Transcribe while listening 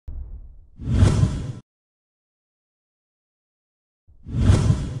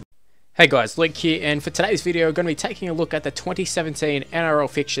Hey guys, Luke here, and for today's video we're going to be taking a look at the 2017 NRL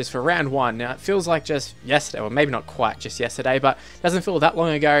fixtures for round 1. Now it feels like just yesterday, or maybe not quite just yesterday, but it doesn't feel that long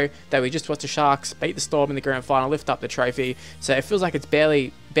ago that we just watched the Sharks beat the Storm in the grand final, lift up the trophy, so it feels like it's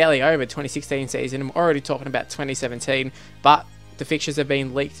barely over 2016 season. I'm already talking about 2017, but the fixtures have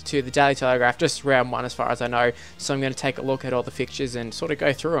been leaked to the Daily Telegraph, just round 1 as far as I know, so I'm going to take a look at all the fixtures and sort of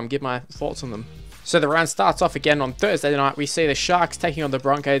go through them, give my thoughts on them. So the round starts off again on Thursday night. We see the Sharks taking on the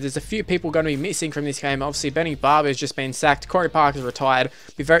Broncos. There's a few people going to be missing from this game. Obviously, Benny Barber's just been sacked. Corey Parker's retired.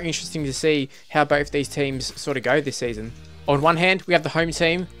 It'll be very interesting to see how both these teams sort of go this season. On one hand, we have the home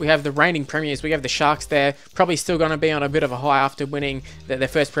team. We have the reigning premiers. We have the Sharks there. Probably still going to be on a bit of a high after winning their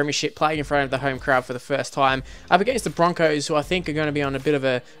first premiership, playing in front of the home crowd for the first time. Up against the Broncos, who I think are going to be on a bit of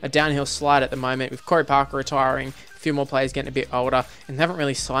a downhill slide at the moment, with Corey Parker retiring, a few more players getting a bit older, and they haven't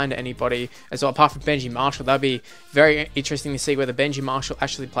really signed anybody as well, apart from Benji Marshall. That'll be very interesting to see whether Benji Marshall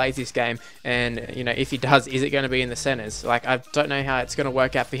actually plays this game, and you know, if he does, is it going to be in the centres? Like, I don't know how it's going to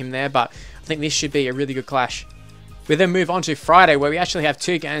work out for him there, but I think this should be a really good clash. We then move on to Friday, where we actually have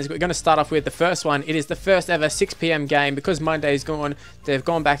two games. We're going to start off with the first one. It is the first ever 6 PM game. Because Monday's gone, they've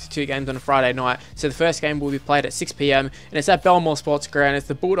gone back to 2 games on a Friday night. So the first game will be played at 6 PM, and it's at Belmore Sports Ground. It's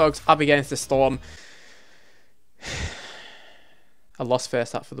the Bulldogs up against the Storm. A loss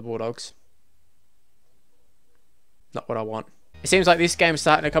first up for the Bulldogs. Not what I want. It seems like this game is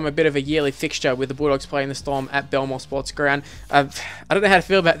starting to become a bit of a yearly fixture, with the Bulldogs playing the Storm at Belmore Sports Ground. I don't know how to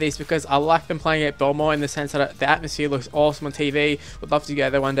feel about this, because I like them playing at Belmore in the sense that the atmosphere looks awesome on TV. Would love to go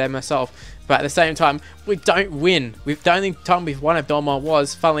there one day myself. But at the same time, we don't win. The only time we've won at Belmore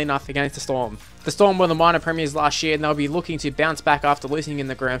was, funnily enough, against the Storm. The Storm were the minor premiers last year, and they'll be looking to bounce back after losing in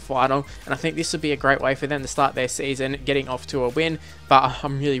the grand final. And I think this would be a great way for them to start their season, getting off to a win. But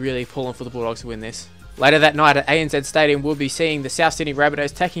I'm really pulling for the Bulldogs to win this. Later that night at ANZ Stadium, we'll be seeing the South Sydney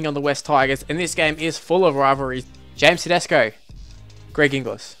Rabbitohs taking on the West Tigers, and this game is full of rivalries. James Tedesco, Greg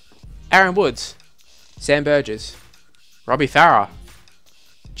Inglis, Aaron Woods, Sam Burgess, Robbie Farah,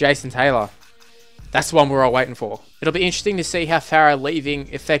 Jason Taylor. That's the one we're all waiting for. It'll be interesting to see how Farah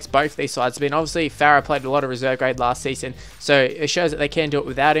leaving affects both these sides. I mean, obviously, Farah played a lot of reserve grade last season, so it shows that they can do it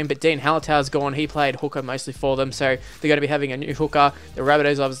without him. But Dean Hallertau's gone. He played hooker mostly for them, so they're going to be having a new hooker. The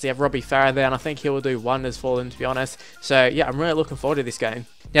Rabbitohs obviously have Robbie Farah there, and I think he will do wonders for them, to be honest. So, yeah, I'm really looking forward to this game.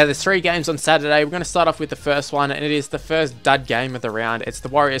 Now, there's 3 games on Saturday. We're going to start off with the first one, and it is the first dud game of the round. It's the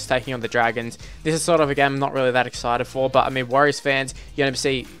Warriors taking on the Dragons. This is sort of a game I'm not really that excited for, but, I mean, Warriors fans, you're going to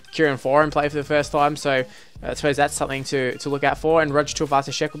see Kieran Foran play for the first time, so I suppose that's something to look out for. And Roger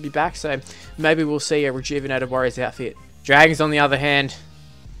Tuivasa-Sheck will be back, so maybe we'll see a rejuvenated Warriors outfit. Dragons, on the other hand,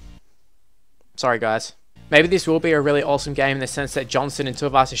 sorry guys. Maybe this will be a really awesome game in the sense that Johnson and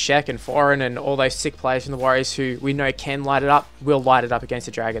Tuivasa-Sheck and Foran and all those sick players from the Warriors who we know can light it up, will light it up against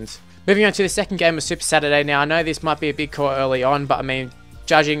the Dragons. Moving on to the second game of Super Saturday. Now, I know this might be a big call early on, but I mean,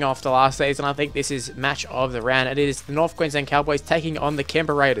 judging off the last season, I think this is match of the round. It is the North Queensland Cowboys taking on the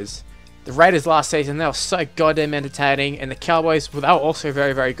Canberra Raiders. The Raiders last season, they were so goddamn entertaining, and the Cowboys, well, they were also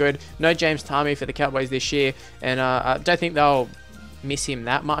very good. No James Tammy for the Cowboys this year, and I don't think they'll miss him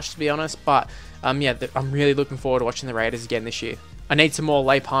that much, to be honest, but yeah, I'm really looking forward to watching the Raiders again this year. I need some more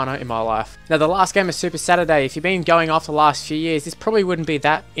Leipana in my life. Now, the last game of Super Saturday, if you've been going off the last few years, this probably wouldn't be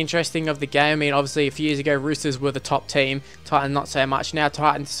that interesting of the game. I mean, obviously, a few years ago, Roosters were the top team. Titans not so much. Now,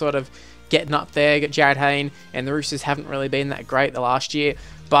 Titans sort of getting up there, got Jared Hayne, and the Roosters haven't really been that great the last year.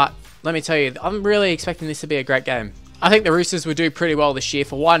 But let me tell you, I'm really expecting this to be a great game. I think the Roosters will do pretty well this year.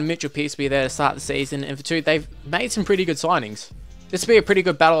 For one, Mitchell Pearce will be there to start the season, and for two, they've made some pretty good signings. This will be a pretty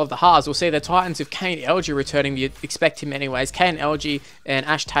good battle of the halves. We'll see the Titans with Kane Elgey returning. You'd expect him anyways. Kane Elgey and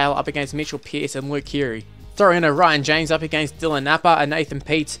Ash Taylor up against Mitchell Pearce and Luke Keary. Throw in a Ryan James up against Dylan Napa, a Nathan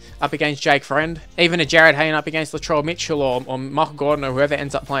Peets up against Jake Friend. Even a Jared Hayne up against Latrell Mitchell or Michael Gordon or whoever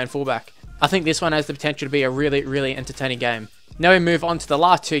ends up playing fullback. I think this one has the potential to be a really entertaining game. Now we move on to the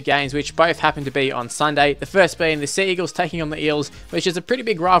last 2 games, which both happen to be on Sunday. The first being the Sea Eagles taking on the Eels, which is a pretty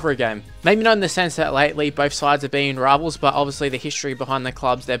big rivalry game. Maybe not in the sense that lately both sides have been rivals, but obviously the history behind the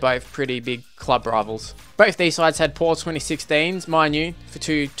clubs, they're both pretty big club rivals. Both these sides had poor 2016s, mind you, for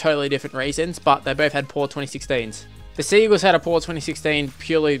 2 totally different reasons, but they both had poor 2016s. The Sea Eagles had a poor 2016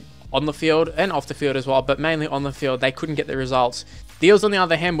 purely on the field and off the field as well, but mainly on the field. They couldn't get the results. The Eels, on the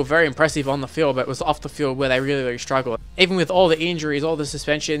other hand, were very impressive on the field, but it was off the field where they really struggled. Even with all the injuries, all the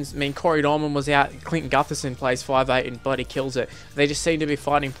suspensions, I mean, Corey Norman was out, Clinton Gutherson plays 5'8" and bloody kills it. They just seem to be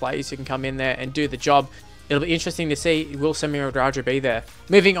finding players who can come in there and do the job. it'll be interesting to see, will Samuel Radradra be there?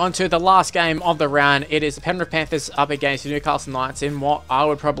 Moving on to the last game of the round, it is the Penrith Panthers up against the Newcastle Knights in what I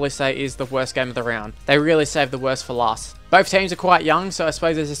would probably say is the worst game of the round. They really saved the worst for last. Both teams are quite young, so I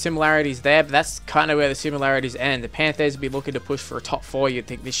suppose there's a similarities there, but that's kind of where the similarities end. The Panthers will be looking to push for a top 4, you'd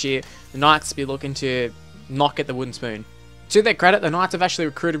think, this year. The Knights will be looking to knock at the wooden spoon. To their credit, the Knights have actually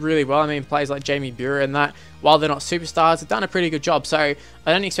recruited really well. I mean, players like Jamie Buhrer and that, while they're not superstars, have done a pretty good job. So I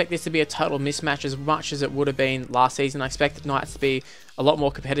don't expect this to be a total mismatch as much as it would have been last season. I expect the Knights to be a lot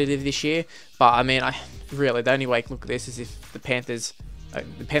more competitive this year. But I mean, the only way I can look at this is if the Panthers are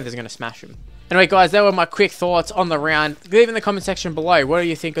going to smash them. Anyway, guys, that were my quick thoughts on the round. Leave in the comment section below, what do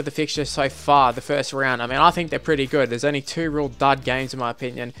you think of the fixtures so far, the first round? I mean, I think they're pretty good. There's only 2 real dud games, in my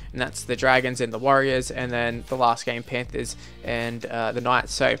opinion, and that's the Dragons and the Warriors, and then the last game, Panthers and the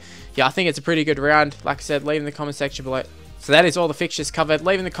Knights. So, yeah, I think it's a pretty good round. Like I said, leave in the comment section below. So that is all the fixtures covered.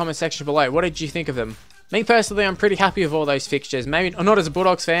 Leave in the comment section below, what did you think of them? Me personally, I'm pretty happy with all those fixtures. Maybe I'm not as a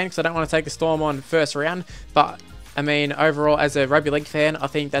Bulldogs fan, because I don't want to take the Storm on first round, but I mean, overall, as a rugby league fan, I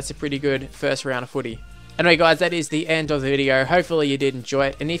think that's a pretty good first round of footy. Anyway, guys, that is the end of the video. Hopefully you did enjoy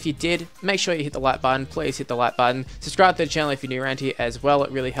it, and if you did, make sure you hit the like button. Please hit the like button. Subscribe to the channel if you're new around here as well.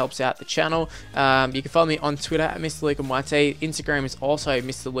 It really helps out the channel. You can follow me on Twitter at MrLuke on YT. Instagram is also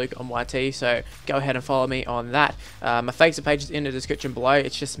MrLuke on YT, so go ahead and follow me on that. My Fixtures page is in the description below.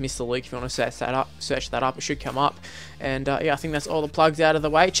 It's just MrLuke if you want to search that up. It should come up. And yeah, I think that's all the plugs out of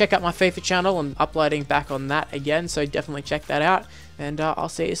the way. Check out my FIFA channel. I'm uploading back on that again, so definitely check that out. And I'll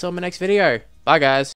see you all in my next video. Bye, guys.